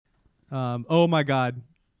Oh my God,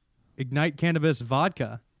 Ignite Cannabis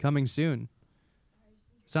vodka coming soon.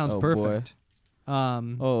 Sounds perfect.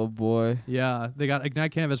 Oh boy. Yeah, they got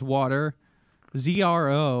Ignite Cannabis water,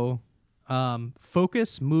 ZRO,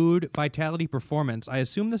 Focus, Mood, Vitality, Performance. I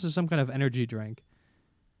assume this is some kind of energy drink.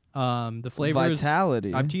 The flavors.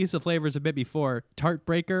 Vitality. I've teased the flavors a bit before. Tart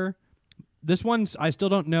Breaker. This one's I still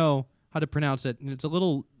don't know how to pronounce it, and it's a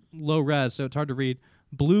little low res, so it's hard to read.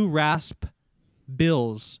 Blue Rasp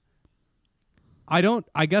Bills.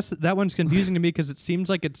 I guess that one's confusing to me because it seems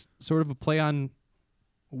like it's sort of a play on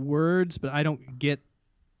words, but I don't get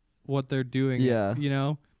what they're doing. Yeah. You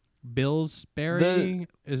know? Billsberry?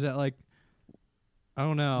 Is that like, I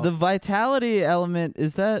don't know. The vitality element,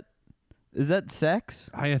 is that sex?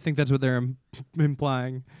 I think that's what they're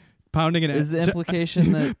implying. Pounding Is the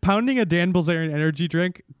implication that pounding a Dan Bilzerian energy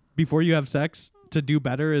drink before you have sex to do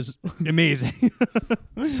better is amazing.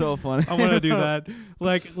 so funny. I want to do that.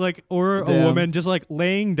 Or Damn. a woman just like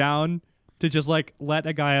laying down to just like let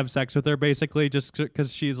a guy have sex with her, basically, just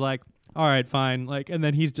because she's like, all right, fine. Like, and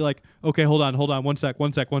then he's like, okay, hold on, one sec.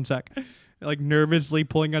 Like nervously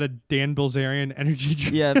pulling out a Dan Bilzerian energy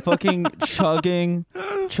drink. Yeah, fucking chugging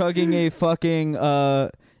a fucking a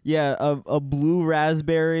blue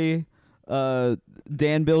raspberry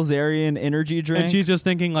Dan Bilzerian energy drink. And she's just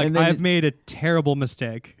thinking like, I've made a terrible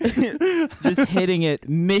mistake. Just hitting it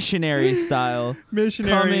missionary style.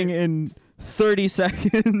 Coming in 30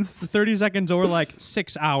 seconds. 30 seconds or like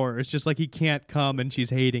 6 hours. Just like he can't come and she's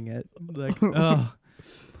hating it. Like, oh,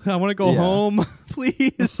 I want to go home.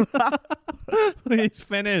 Please. Please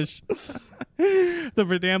finish.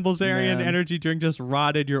 The Dan Bilzerian energy drink just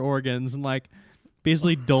rotted your organs and like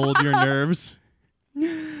basically dulled your nerves.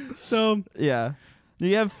 So yeah,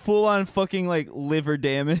 you have full on fucking like liver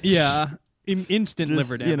damage. Yeah, instant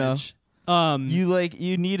liver damage. You know,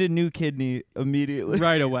 you need a new kidney immediately,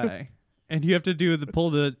 right away, and you have to pull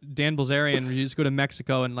the Dan Bilzerian. You just go to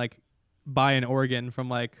Mexico and like buy an organ from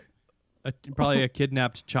like probably a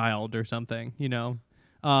kidnapped child or something. You know.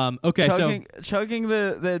 Okay, chugging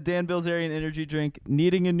the Dan Bilzerian energy drink,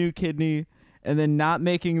 needing a new kidney, and then not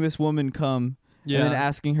making this woman come. Yeah. And then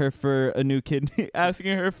asking her for a new kidney,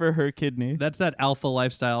 asking her for her kidney. That's that alpha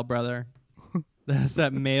lifestyle, brother. That's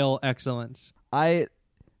that male excellence. I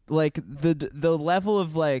like the level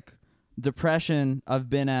of like depression I've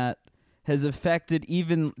been at has affected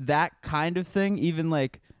even that kind of thing, even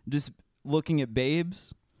like just looking at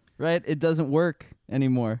babes, right? It doesn't work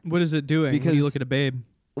anymore. What is it doing when you look at a babe?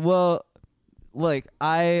 Well, like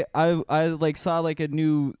I like saw like a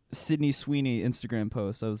new Sydney Sweeney Instagram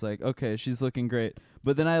post. I was like, okay, she's looking great.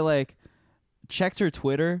 But then I like checked her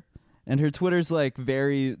Twitter, and her Twitter's like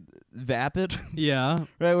very vapid. Yeah.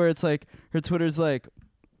 Right, where it's like her Twitter's like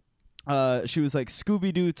she was like,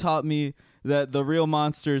 Scooby-Doo taught me that the real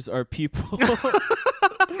monsters are people.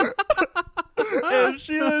 And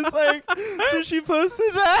she was like, so she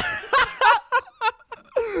posted that.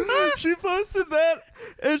 She posted that,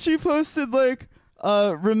 and she posted like,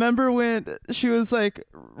 remember when she was like,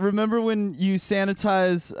 remember when you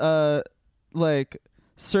sanitize like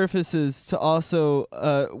surfaces to also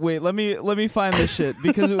wait, let me find this shit,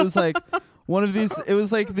 because it was like one of these, it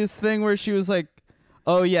was like this thing where she was like,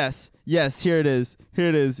 oh yes, here it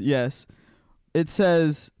is, yes. It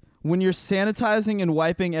says, when you're sanitizing and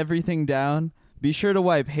wiping everything down, be sure to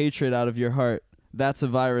wipe hatred out of your heart. That's a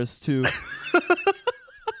virus too.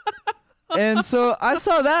 And so I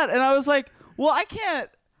saw that and I was like, well, I can't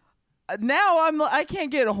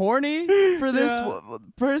get horny for this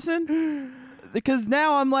person, because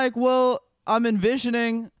now I'm like, well, I'm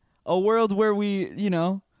envisioning a world where we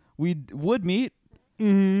would meet.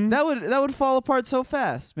 Mm-hmm. That would fall apart so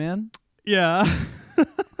fast, man. Yeah.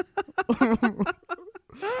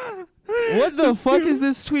 What the fuck is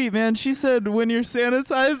this tweet, man? She said, when you're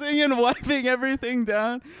sanitizing and wiping everything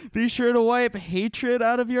down, be sure to wipe hatred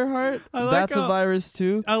out of your heart. That's a virus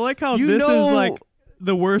too. I like how this is like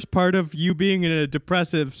the worst part of you being in a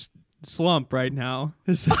depressive slump right now.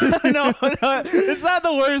 No, it's not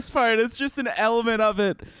the worst part. It's just an element of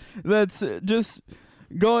it that's just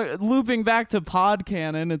looping back to pod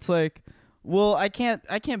canon. It's like, well, I can't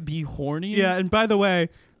be horny. Yeah, and by the way,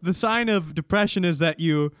 the sign of depression is that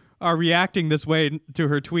you are reacting this way to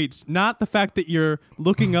her tweets, not the fact that you're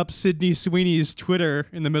looking up Sydney Sweeney's Twitter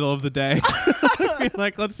in the middle of the day.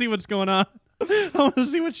 Like, let's see what's going on. I want to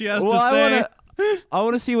see what she has to say. I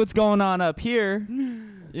want to see what's going on up here,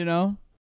 you know?